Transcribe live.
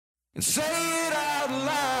And say it out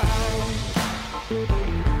loud.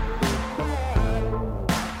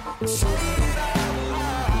 Say it out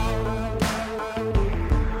loud.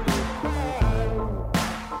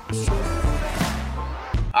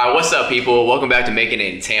 All right, what's up, people? Welcome back to Making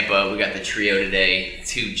It in Tampa. We got the trio today: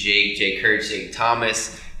 Jake Kurtz, Jake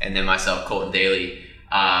Thomas, and then myself, Colton Daly.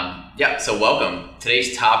 So welcome.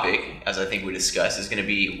 Today's topic, as I think we discussed, is going to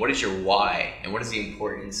be what is your why, and what is the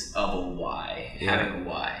importance of a why, having a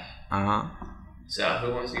why. So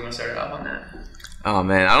you want to start it off on that? Oh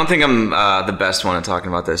man, I don't think I'm the best one at talking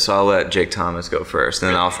about this, so I'll let Jake Thomas go first,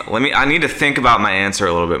 and then I need to think about my answer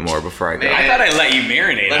a little bit more before I go. Man, I thought I'd let you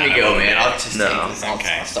marinate. Let me go, man. I'll just No. take this.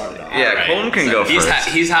 Okay. I'll start it off. Yeah, Right. Colton can go He's first.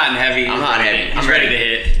 he's hot and heavy. I'm hot and heavy. He's I'm ready to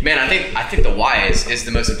hit. Man, I think the why is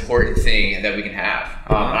the most important thing that we can have.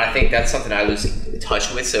 And I think that's something I lose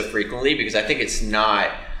touch with so frequently, because I think it's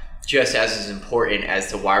not just as important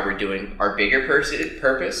as to why we're doing our bigger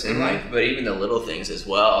purpose in life, but even the little things as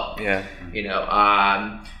well. Yeah. You know,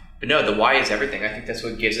 but no, the why is everything. I think that's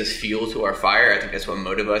what gives us fuel to our fire. I think that's what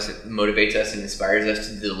motivates us and inspires us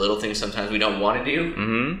to do the little things sometimes we don't want to do,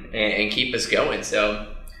 and keep us going.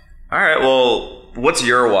 So, All right, well, what's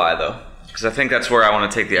your why though? Because I think that's where I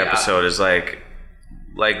want to take the episode. Is like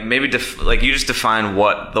maybe you just define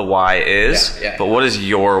what the why is, Yeah. but what is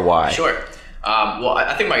your why? Sure. Well,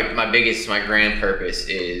 I think my grand purpose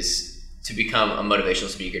is to become a motivational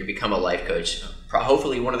speaker, to become a life coach.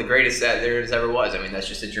 Hopefully one of the greatest that there ever was. I mean, that's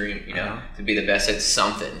just a dream, you know, to be the best at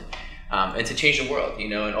something, and to change the world, you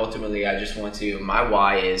know, and ultimately my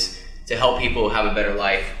why is to help people have a better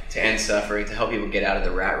life, to end suffering, to help people get out of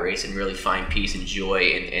the rat race and really find peace and joy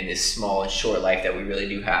in this small and short life that we really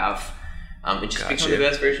do have. And just become the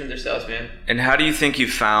best version of themselves, man. And how do you think you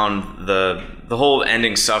found the whole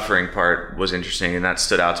ending suffering part was interesting, and that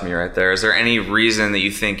stood out to me right there. Is there any reason that you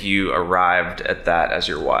think you arrived at that as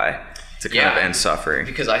your why, to kind of end suffering?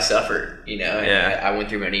 Because I suffered, you know, and I went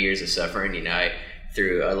through many years of suffering, you know,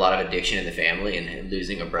 through a lot of addiction in the family, and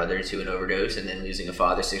losing a brother to an overdose, and then losing a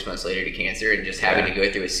father 6 months later to cancer, and just having to go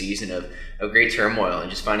through a season of great turmoil, and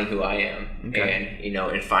just finding who I am, and, you know,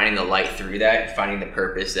 and finding the light through that, finding the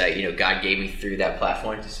purpose that, you know, God gave me through that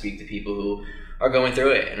platform to speak to people who are going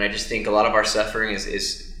through it. And I just think a lot of our suffering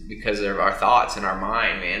is because of our thoughts and our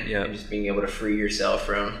mind, man, and just being able to free yourself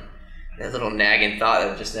from that little nagging thought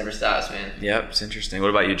that just never stops, man. Yep, it's interesting. What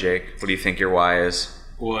about you, Jake? What do you think your why is?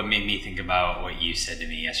 Well, it made me think about what you said to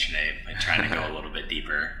me yesterday, like trying to go a little bit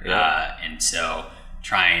deeper. And so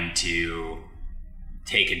trying to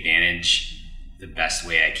take advantage the best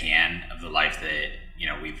way I can of the life that, you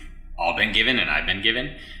know, we've all been given and I've been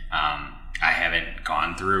given. I haven't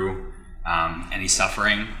gone through any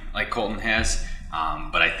suffering like Colton has,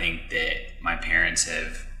 but I think that my parents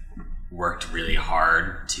have worked really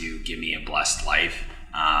hard to give me a blessed life,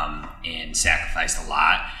 and sacrificed a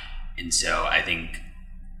lot. And so I think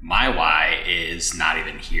my why is not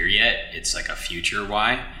even here yet. It's like a future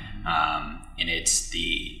why. And it's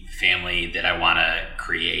the family that I want to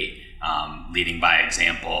create, leading by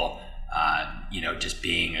example, you know, just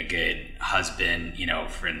being a good husband, you know,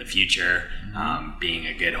 for in the future, being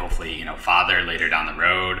a good, hopefully, you know, father later down the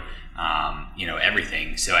road, you know,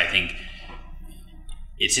 everything. So I think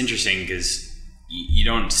it's interesting because you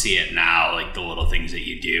don't see it now, like the little things that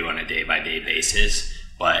you do on a day-by-day basis,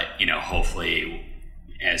 but, you know, hopefully,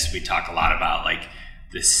 as we talk a lot about, like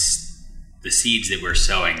the seeds that we're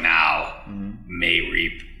sowing now may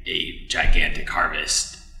reap a gigantic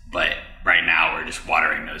harvest, but right now we're just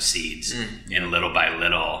watering those seeds, and little by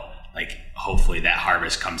little, like hopefully that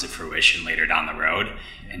harvest comes to fruition later down the road.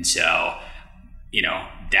 And so, you know,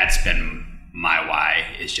 that's been my why,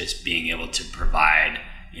 is just being able to provide,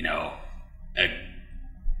 you know, a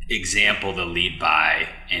example to lead by,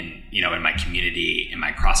 in, you know, in my community, in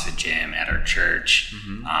my CrossFit gym, at our church,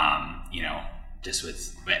 you know, just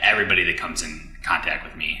with everybody that comes in contact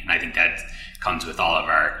with me. And I think that comes with all of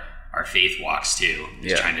our faith walks too,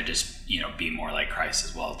 is trying to just, you know, be more like Christ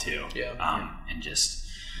as well too. And just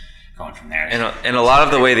going from there. And a lot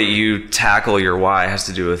of the way that you tackle your why has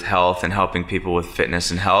to do with health and helping people with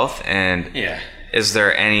fitness and health. And is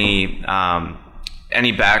there any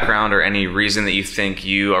background or any reason that you think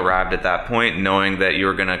you arrived at that point, knowing that you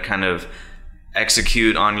were going to kind of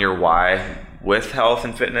execute on your why with health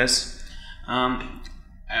and fitness?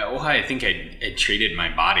 Well, I think I treated my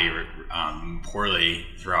body poorly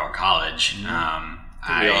throughout college. We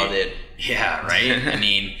all did. Yeah, right?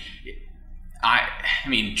 I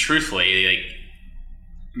mean, truthfully,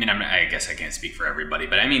 like, I guess I can't speak for everybody,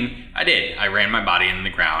 but I did. I ran my body into the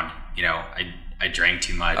ground. You know, I drank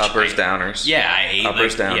too much. Uppers, downers. Yeah, I ate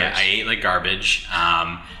uppers, downers. Yeah, I ate like garbage.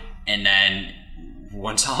 And then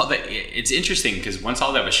once all that, it's interesting because once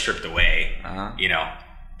all that was stripped away, you know,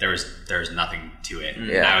 there was nothing to it.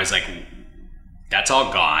 Yeah. And I was like, that's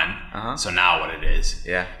all gone. So now what it is.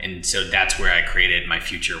 Yeah. And so that's where I created my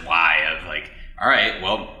future why of like, all right,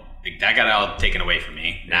 well, like, that got all taken away from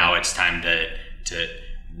me. Now it's time to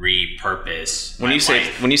repurpose. When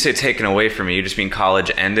you say taken away from you, you just mean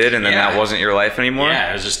college ended and then that wasn't your life anymore? Yeah,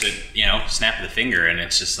 it was just a, you know, snap of the finger, and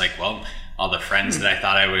it's just like, well, all the friends that I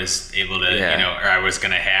thought I was able to, you know, or I was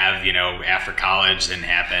going to have, you know, after college didn't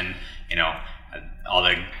happen, you know, all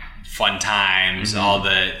the fun times, all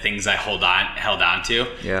the things I held on to.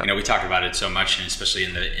 Yeah. You know, we talk about it so much, and especially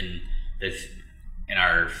in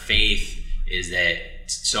our faith, is that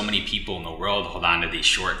so many people in the world hold on to these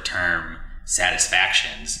short-term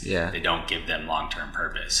satisfactions. They don't give them long-term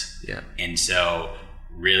purpose. And so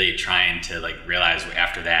really trying to like realize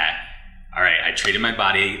after that, all right, I treated my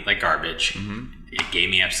body like garbage. It gave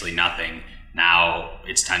me absolutely nothing. Now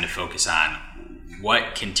it's time to focus on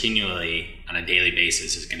what continually on a daily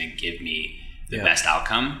basis is going to give me the best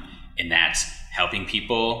outcome. And that's helping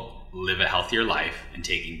people live a healthier life and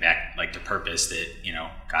taking back like the purpose that, you know,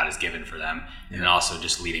 God has given for them. And also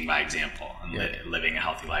just leading by example and living a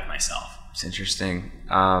healthy life myself. It's interesting.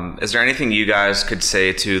 Is there anything you guys could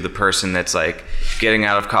say to the person that's like getting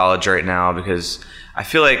out of college right now? Because I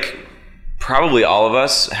feel like probably all of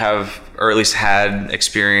us have, or at least had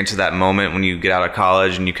experience of that moment when you get out of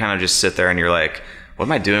college and you kind of just sit there and you're like, what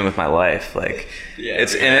am I doing with my life? Like,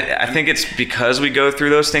 I think it's because we go through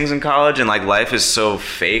those things in college, and like life is so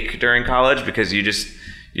fake during college because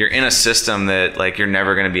you're in a system that like you're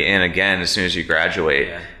never going to be in again as soon as you graduate.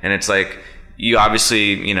 And it's like, you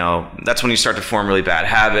obviously, you know, that's when you start to form really bad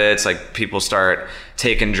habits. Like people start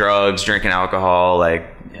taking drugs, drinking alcohol, like,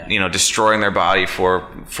 you know, destroying their body for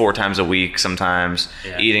 4 times a week sometimes,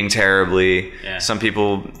 eating terribly. Some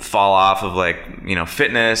people fall off of like, you know,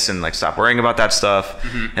 fitness and like stop worrying about that stuff.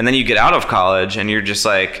 And then you get out of college and you're just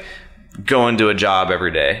like going to a job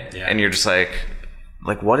every day. And you're just like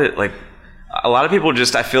a lot of people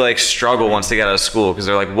just, I feel like, struggle once they get out of school because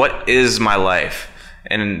they're like, what is my life?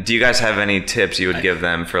 And do you guys have any tips you would give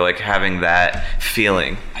them for like having that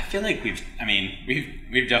feeling? I feel like we've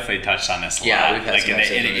definitely touched on this a lot. Yeah, we've had like some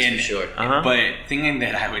episodes for sure. But thing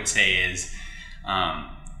that I would say is, I'd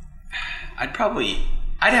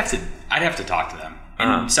have to talk to them.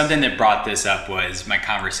 And something that brought this up was my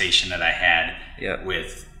conversation that I had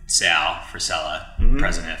with Sal Frisella,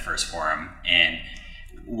 president of First Forum, and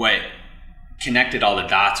what connected all the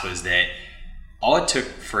dots was that all it took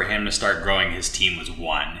for him to start growing his team was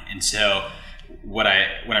one. And so what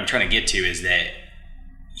I'm trying to get to is that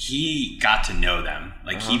he got to know them.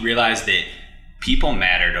 Like he realized that people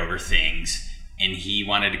mattered over things, and he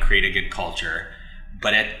wanted to create a good culture.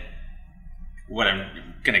 But what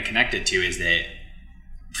I'm going to connect it to is that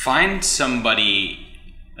find somebody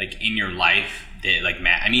like in your life that like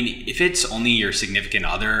I mean, if it's only your significant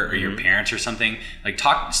other or your parents or something, like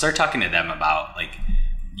start talking to them about like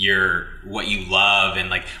what you love and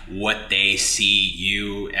like what they see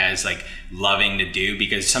you as like loving to do,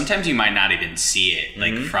 because sometimes you might not even see it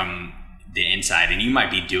like from the inside, and you might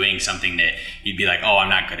be doing something that you'd be like, oh, I'm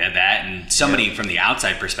not good at that, and somebody from the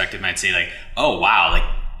outside perspective might say like, oh wow, like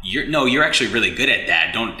you're actually really good at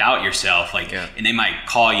that, don't doubt yourself, like and they might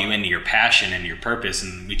call you into your passion and your purpose,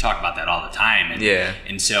 and we talk about that all the time. And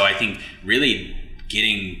and so I think really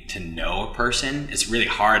getting to know a person, it's really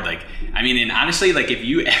hard. Like, I mean, and honestly, like if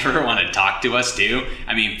you ever want to talk to us too,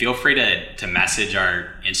 I mean, feel free to message our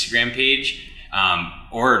Instagram page,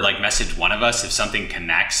 or like message one of us if something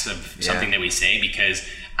connects of something that we say, because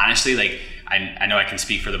honestly, like I know I can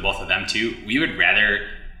speak for the both of them too. We would rather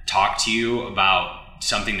talk to you about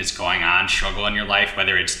something that's going on, struggle in your life,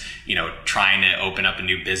 whether it's, you know, trying to open up a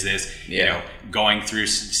new business, you know, going through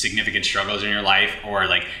significant struggles in your life, or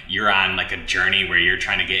like you're on like a journey where you're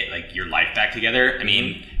trying to get like your life back together. I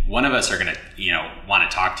mean, one of us are going to, you know, want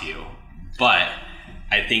to talk to you, but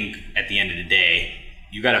I think at the end of the day,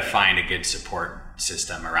 you got to find a good support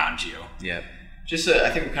system around you. Just, I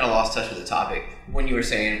think we kind of lost touch with the topic. When you were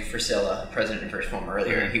saying Frisella, president of First Forum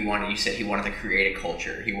earlier, you said he wanted to create a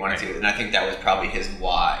culture. He wanted to, and I think that was probably his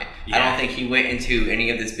why. I don't think he went into any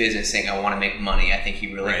of this business saying, I want to make money. I think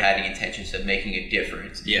he really had the intentions of making a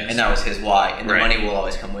difference. And that was his why. And the money will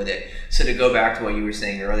always come with it. So to go back to what you were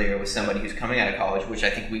saying earlier with somebody who's coming out of college, which I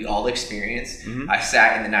think we all experience. I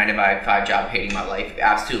sat in the 9-to-5 job hating my life,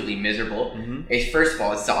 absolutely miserable. First of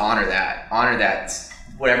all, it's to honor that. Honor that.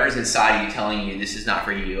 Whatever's inside of you telling you this is not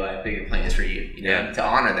for you, I have bigger plans for you, you know, to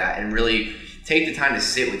honor that and really take the time to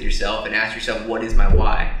sit with yourself and ask yourself, what is my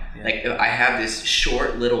why? Like, I have this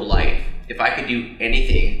short little life. If I could do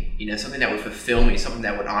anything something that would fulfill me, something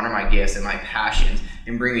that would honor my gifts and my passions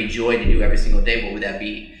and bring me joy to do every single day, what would that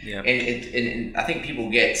be? Yep. And I think people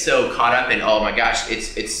get so caught up in, oh my gosh,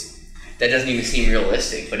 it's that doesn't even seem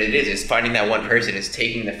realistic, but it is. It's finding that one person. It's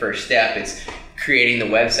taking the first step. It's creating the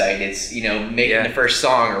website. It's making the first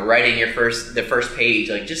song or writing the first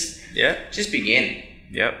page. Like just begin.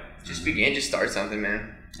 Yep. Just begin. Just start something,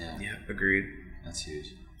 man. Yeah. Agreed. That's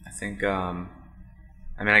huge. I think.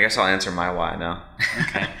 I guess I'll answer my why now.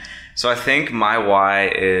 Okay. So I think my why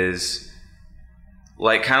is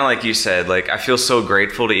like kind of like you said. Like I feel so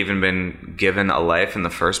grateful to even been given a life in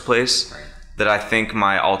the first place. Right. That I think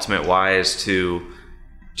my ultimate why is to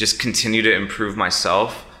just continue to improve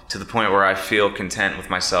myself to the point where I feel content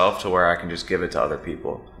with myself to where I can just give it to other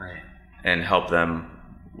people. Right. And help them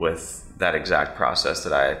with that exact process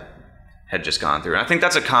that I had just gone through. And I think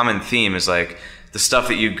that's a common theme is like the stuff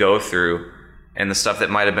that you go through and the stuff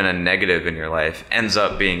that might have been a negative in your life ends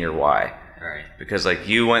up being your why. Right. Because like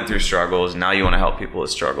you went through struggles, now you want to help people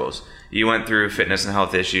with struggles. You went through fitness and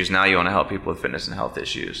health issues, now you want to help people with fitness and health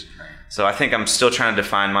issues. Right. So I think I'm still trying to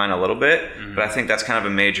define mine a little bit, but I think that's kind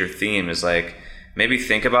of a major theme is like maybe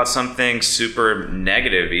think about something super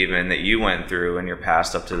negative even that you went through in your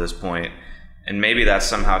past up to this point, and maybe that's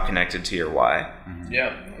somehow connected to your why.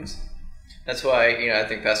 Yeah. That's why, I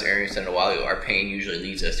think Pastor Aaron said a while ago, our pain usually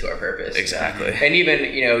leads us to our purpose. Exactly. And even,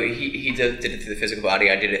 he did it through the physical body.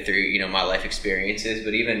 I did it through, my life experiences.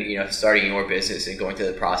 But even, starting your business and going through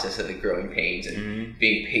the process of the growing pains and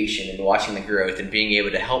being patient and watching the growth and being able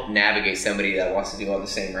to help navigate somebody that wants to go on the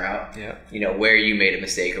same route. Yeah. Where you made a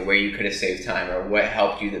mistake or where you could have saved time or what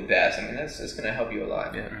helped you the best. That's going to help you a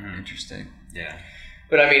lot. Yeah. Interesting. Yeah.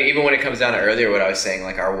 But even when it comes down to earlier what I was saying,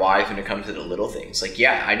 like our whys when it comes to the little things. Like,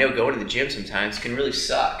 I know going to the gym sometimes can really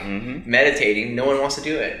suck. Meditating, no one wants to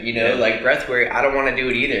do it. Like breath work, I don't want to do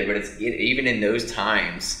it either. But even in those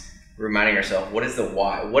times, reminding ourselves, what is the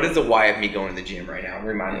why? What is the why of me going to the gym right now? I'm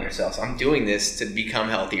reminding ourselves, I'm doing this to become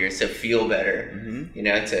healthier, to feel better.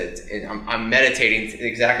 I'm meditating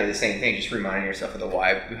exactly the same thing, just reminding yourself of the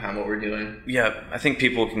why behind what we're doing. Yeah, I think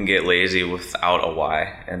people can get lazy without a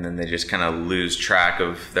why, and then they just kind of lose track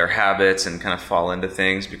of their habits and kind of fall into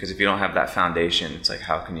things, because if you don't have that foundation, it's like,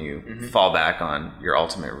 how can you fall back on your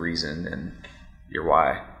ultimate reason and your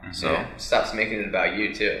why? So it stops making it about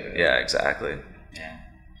you too. Yeah, exactly. Yeah.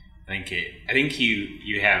 I think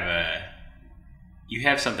you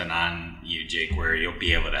have something on you, Jake, where you'll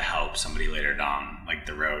be able to help somebody later down like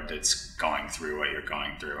the road that's going through what you're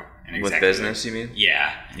going through. And with business, you mean?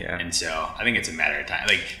 Yeah. And so I think it's a matter of time.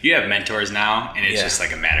 Like you have mentors now, and it's just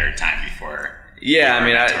like a matter of time before. Yeah, I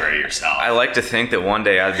mean, yourself. I like to think that one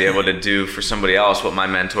day I'd be able to do for somebody else what my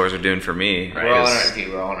mentors are doing for me. Right.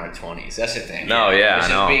 We're all in our 20s. That's the thing. No, yeah, it's I just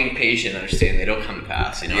know. being patient, understanding they don't come to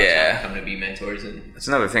pass. It's come to be mentors. And that's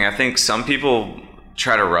another thing. I think some people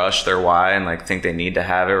try to rush their why and like think they need to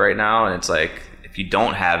have it right now, and it's like if you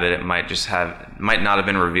don't have it, it might not have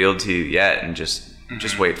been revealed to you yet, and just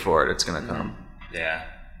wait for it. It's gonna come. Yeah.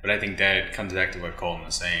 But I think that comes back to what Colton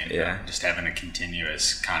was saying. Yeah. Just having a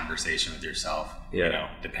continuous conversation with yourself. Yeah.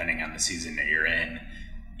 Depending on the season that you're in,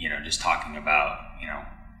 just talking about,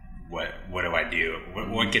 what do I do?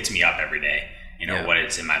 What gets me up every day? What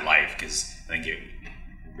it's in my life. Because I think you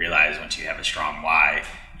realize once you have a strong why,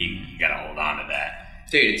 you got to hold on to that.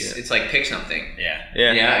 Dude, it's like pick something. Yeah.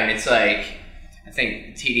 And it's like, I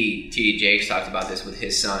think TD Jakes talked about this with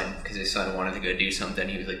his son, because his son wanted to go do something.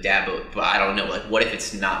 He was like, Dad, but I don't know. Like, what if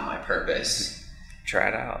it's not my purpose? Try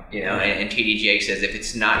it out. And TD Jakes says, if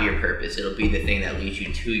it's not your purpose, it'll be the thing that leads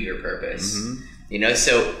you to your purpose.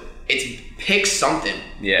 So it's pick something.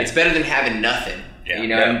 Yeah. It's better than having nothing.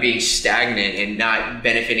 And being stagnant and not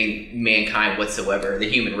benefiting mankind whatsoever, the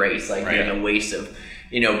human race, like being a waste of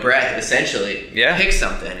breath, essentially. Pick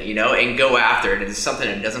something, and go after it. If it's something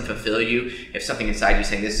that doesn't fulfill you, if something inside you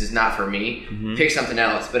saying this is not for me, pick something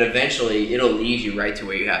else. But eventually it'll lead you right to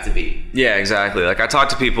where you have to be. Yeah, exactly. Like I talk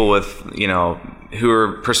to people with, who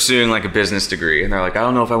are pursuing like a business degree, and they're like, I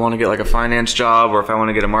don't know if I want to get like a finance job or if I want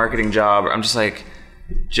to get a marketing job. I'm just like,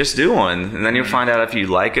 just do one, and then you'll find out if you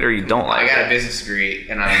like it or you don't like it. I got a business degree,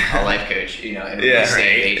 and I'm a life coach, and a real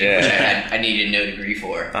estate agent, which I needed no degree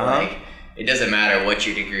for. Like, it doesn't matter what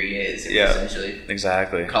your degree is, essentially.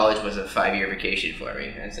 Exactly. College was a 5-year vacation for me,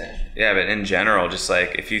 essentially. Yeah, but in general, just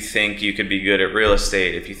like if you think you could be good at real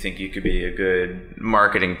estate, if you think you could be a good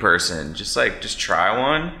marketing person, just try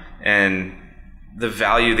one, and the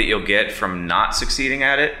value that you'll get from not succeeding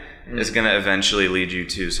at it is going to eventually lead you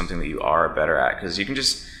to something that you are better at. Because you can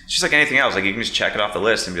it's just like anything else. Like you can just check it off the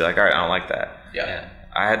list and be like, all right, I don't like that. Yeah.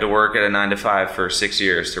 I had to work at a 9 to 5 for 6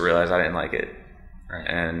 years to realize I didn't like it. Right.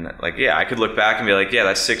 And like, yeah, I could look back and be like, yeah,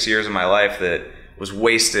 that's 6 years of my life that was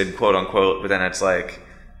wasted, quote unquote. But then it's like,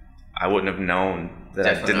 I wouldn't have known that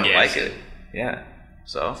I didn't like it. Yeah.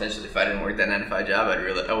 So essentially, if I didn't work that 9-to-5 job,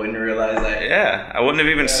 I wouldn't realize that. Yeah, I wouldn't have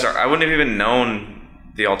even I wouldn't have even known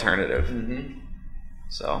the alternative. Mm-hmm.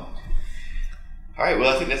 So, all right.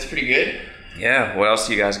 Well, I think that's pretty good. Yeah. What else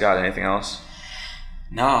do you guys got? Anything else?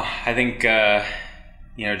 No, I think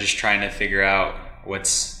just trying to figure out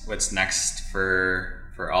what's next for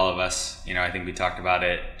all of us. I think we talked about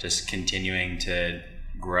it. Just continuing to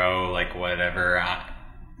grow, like whatever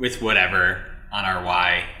on our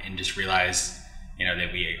why, and just realize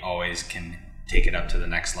that we always can take it up to the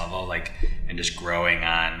next level, like, and just growing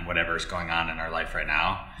on whatever's going on in our life right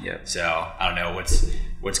now. Yeah. So I don't know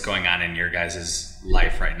what's going on in your guys'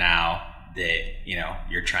 life right now that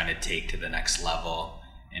you're trying to take to the next level,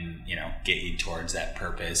 and get you towards that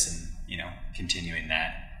purpose, and continuing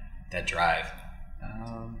that drive.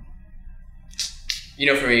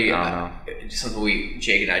 For me, something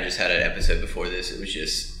Jake and I just had an episode before this. It was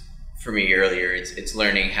just, for me earlier, it's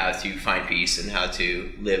learning how to find peace and how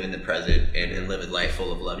to live in the present and live a life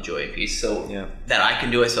full of love, joy, and peace. So that I can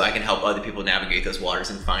do it, so I can help other people navigate those waters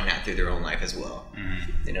and find that through their own life as well.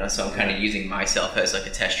 Mm-hmm. So I'm kind of using myself as like a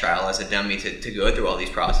test trial, as a dummy to go through all these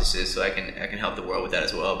processes, so I can help the world with that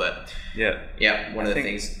as well. But one of the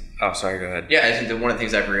things. Oh, sorry. Go ahead. Yeah, I think that one of the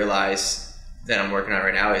things I've realized that I'm working on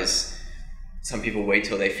right now is, some people wait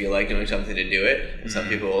till they feel like doing something to do it, and some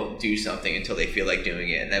people do something until they feel like doing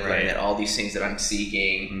it. And I've learned that all these things that I'm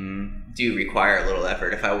seeking do require a little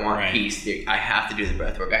effort. If I want peace, I have to do the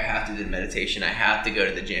breath work. I have to do the meditation. I have to go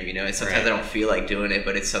to the gym. And sometimes I don't feel like doing it,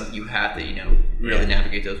 but it's something you have to, really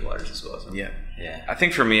navigate those waters as well. So. Yeah. I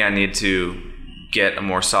think for me, I need to get a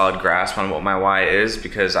more solid grasp on what my why is,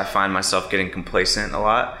 because I find myself getting complacent a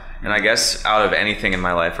lot. And I guess out of anything in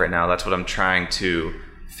my life right now, that's what I'm trying to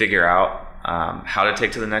figure out. How to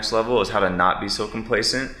take to the next level is how to not be so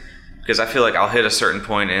complacent, because I feel like I'll hit a certain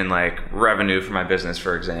point in like revenue for my business,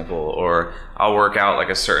 for example, or I'll work out like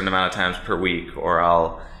a certain amount of times per week, or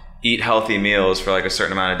I'll eat healthy meals for like a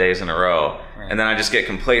certain amount of days in a row, and then I just get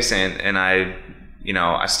complacent, and I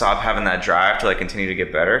stop having that drive to like continue to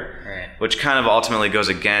get better, which kind of ultimately goes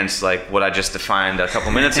against like what I just defined a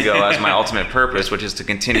couple minutes ago as my ultimate purpose, which is to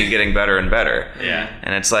continue getting better and better.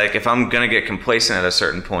 And it's like, if I'm gonna get complacent at a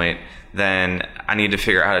certain point, then I need to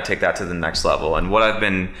figure out how to take that to the next level. And what I've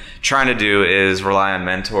been trying to do is rely on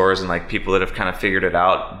mentors and like people that have kind of figured it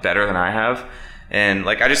out better than I have. And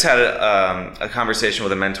like, I just had a conversation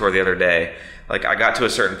with a mentor the other day. Like, I got to a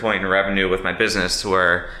certain point in revenue with my business to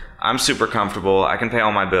where I'm super comfortable. I can pay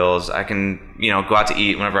all my bills. I can, go out to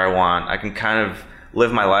eat whenever I want. I can kind of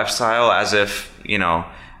live my lifestyle as if,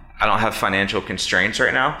 I don't have financial constraints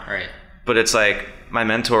right now. But it's like, my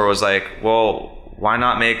mentor was like, well, why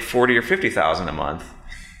not make 40 or 50,000 a month?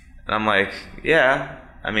 And I'm like, yeah,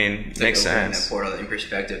 I mean, it makes sense. That portal in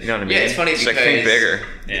perspective. You know what I mean? Yeah, it's funny because like, think bigger.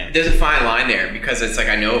 There's a fine line there, because it's like,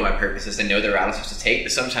 I know what my purpose is, I know the route I'm supposed to take,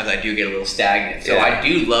 but sometimes I do get a little stagnant. So I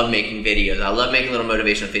do love making videos. I love making little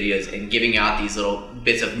motivational videos and giving out these little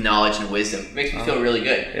bits of knowledge and wisdom. It makes me feel really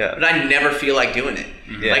good. But I never feel like doing it.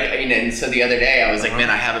 And so the other day I was like, man,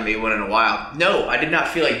 I haven't made one in a while. No, I did not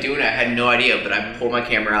feel like doing it. I had no idea, but I pulled my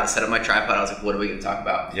camera out, set up my tripod. I was like, what are we going to talk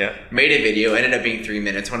about? Made a video, ended up being 3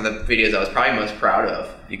 minutes. One of the videos I was probably most proud of.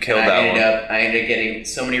 You killed that one. I ended up getting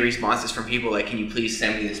so many responses from people like, can you please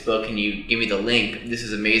send me this book? Can you give me the link? This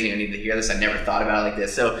is amazing. I need to hear this. I never thought about it like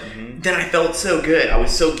this. So then I felt so good. I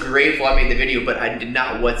was so grateful I made the video, but I did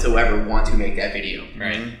not whatsoever want to make that video.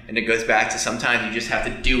 And it goes back to, sometimes you just have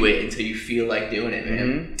to do it until you feel like doing it, man.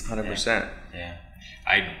 100%.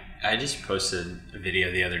 I just posted a video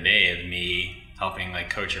the other day of me helping like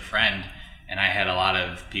coach a friend, and I had a lot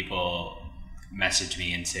of people message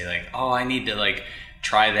me and say like, oh, I need to like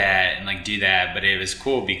try that and like do that. But it was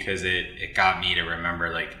cool because it got me to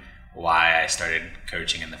remember like why I started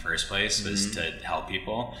coaching in the first place was to help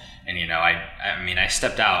people. And I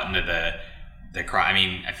stepped out into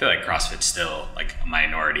I feel like CrossFit's still like a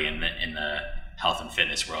minority in the health and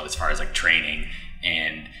fitness world as far as like training,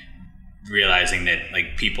 and realizing that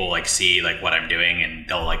like people like see like what I'm doing and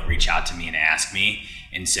they'll like reach out to me and ask me.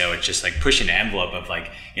 And so it's just like pushing the envelope of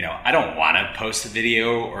like, I don't want to post a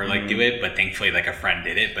video or like do it, but thankfully like a friend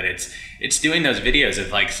did it. But it's doing those videos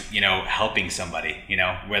of like, helping somebody,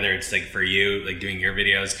 whether it's like for you, like doing your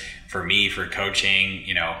videos, for me, for coaching,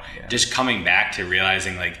 just coming back to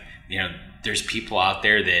realizing like, there's people out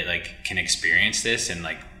there that like can experience this and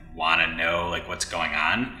like want to know like what's going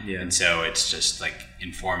on. Yeah. And so it's just like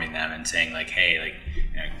informing them and saying like, hey, like,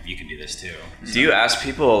 you know, you can do this too. Do you ask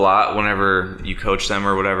people a lot whenever you coach them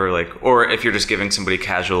or whatever, like, or if you're just giving somebody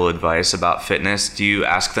casual advice about fitness, do you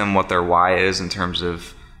ask them what their why is in terms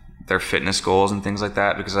of their fitness goals and things like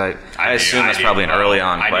that? Because I assume that's probably an early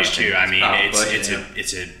on question. I do too. I mean,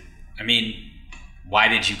 I mean, why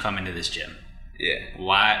did you come into this gym? Yeah.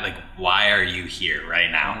 Why are you here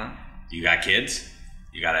right now? Uh-huh. You got kids?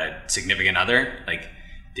 You got a significant other? Like,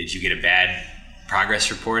 did you get a bad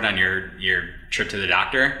progress report on your trip to the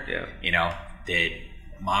doctor? Yeah. You know, did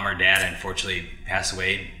mom or dad unfortunately pass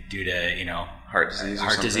away due to, you know, heart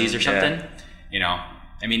disease or something? Yeah. You know,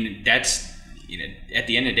 I mean, that's, you know, at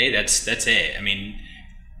the end of the day, that's it. I mean,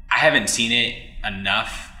 I haven't seen it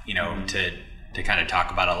enough, you know, to kind of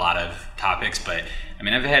talk about a lot of topics, but I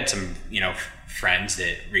mean, I've had some, you know, friends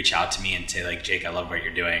that reach out to me and say like, Jake, I love what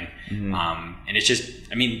you're doing. And it's just,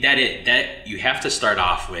 I mean, that you have to start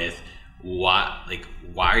off with why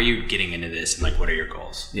are you getting into this, and like, what are your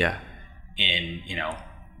goals? Yeah. And, you know,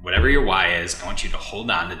 whatever your why is, I want you to hold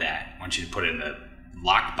on to that. I want you to put it in the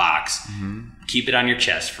locked box, keep it on your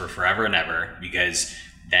chest for forever and ever, because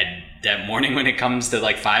that morning when it comes to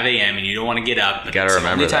like 5 a.m. and you don't want to get up, but it's the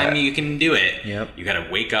only time you can do it. Yep. You got to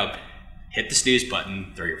wake up, hit the snooze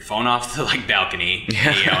button, throw your phone off the like balcony,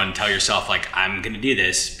 you know, and tell yourself like, I'm going to do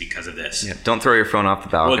this because of this. Yeah. Don't throw your phone off the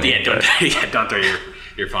balcony. Well, don't throw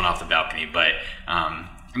your phone off the balcony. But I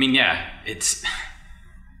mean, yeah,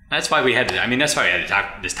 that's why we had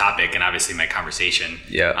this topic, and obviously my conversation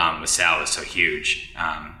with Sal was so huge.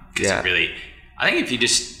 Because it really, I think if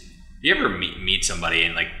you ever meet somebody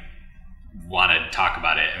and like want to talk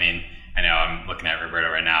about it. I mean, I know I'm looking at Roberto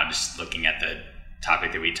right now, just looking at the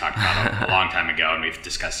topic that we talked about a long time ago, and we've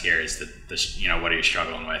discussed here is the you know, what are you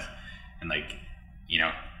struggling with, and like, you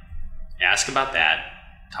know, ask about that,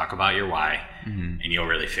 talk about your why, and you'll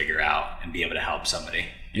really figure out and be able to help somebody.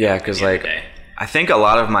 Yeah, because like I think a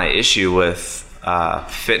lot of my issue with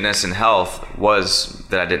fitness and health was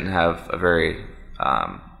that I didn't have a very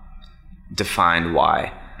defined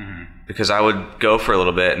why. Because I would go for a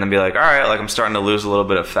little bit and then be like, all right, like I'm starting to lose a little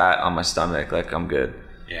bit of fat on my stomach, like I'm good.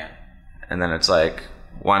 Yeah. And then it's like,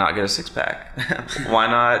 why not get a six pack? Why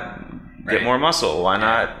not get more muscle? Why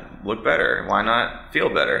not look better? Why not feel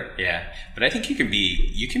better? Yeah. But I think you can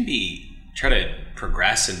try to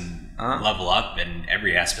progress and level up in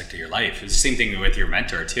every aspect of your life. It's the same thing with your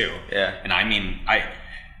mentor too. Yeah. And I mean,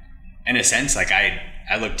 in a sense, like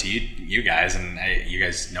I look to you guys, and you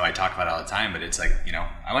guys know I talk about it all the time, but it's like, you know,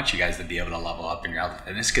 I want you guys to be able to level up in your health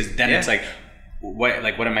fitness, because then it's like, what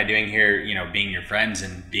am I doing here, you know, being your friends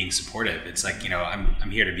and being supportive? It's like, you know,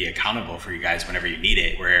 I'm here to be accountable for you guys whenever you need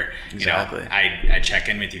it, where, you know, I check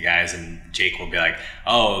in with you guys, and Jake will be like,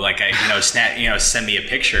 oh, like send me a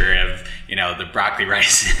picture of, you know, the broccoli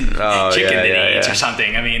rice and chicken that he eats or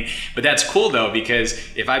something. I mean, but that's cool though, because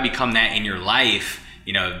if I become that in your life,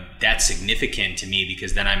 you know, that's significant to me,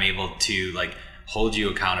 because then I'm able to like hold you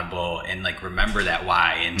accountable and like remember that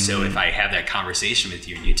why. And so if I have that conversation with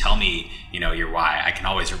you and you tell me, you know, your why, I can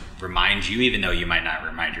always remind you, even though you might not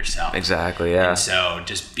remind yourself. Exactly. Yeah. And so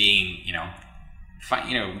just being, you know,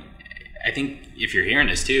 I think if you're hearing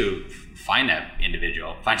this too, find that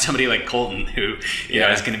individual, find somebody like Colton who, you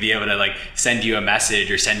know, is going to be able to like send you a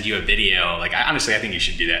message or send you a video. Like, I think you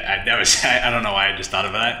should do that. I don't know why I just thought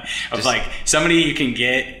of that. Like somebody you can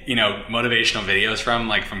get, you know, motivational videos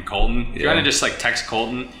from Colton. If you want to just like text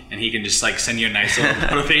Colton and he can just like send you a nice little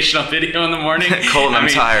motivational video in the morning. Colton, I'm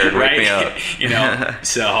tired. Right? Wake me up. You know,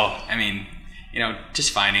 so, I mean, you know,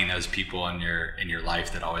 just finding those people in your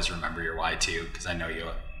life that always remember your why too. Cause I know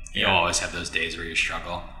you'll always have those days where you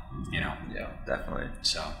struggle. You know. Yeah, definitely.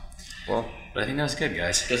 So, well, but I think that was good,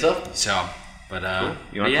 guys. Good stuff. So, but cool.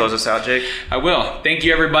 You want to close us out, Jake? I will. Thank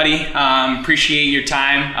you, everybody. Appreciate your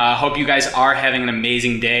time. Hope you guys are having an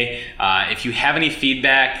amazing day. If you have any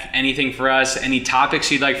feedback, anything for us, any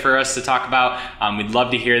topics you'd like for us to talk about, we'd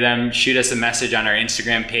love to hear them. Shoot us a message on our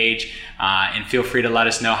Instagram page, and feel free to let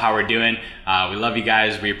us know how we're doing. We love you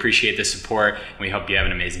guys. We appreciate the support, and we hope you have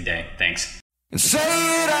an amazing day. Thanks. Say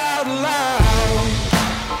it out loud.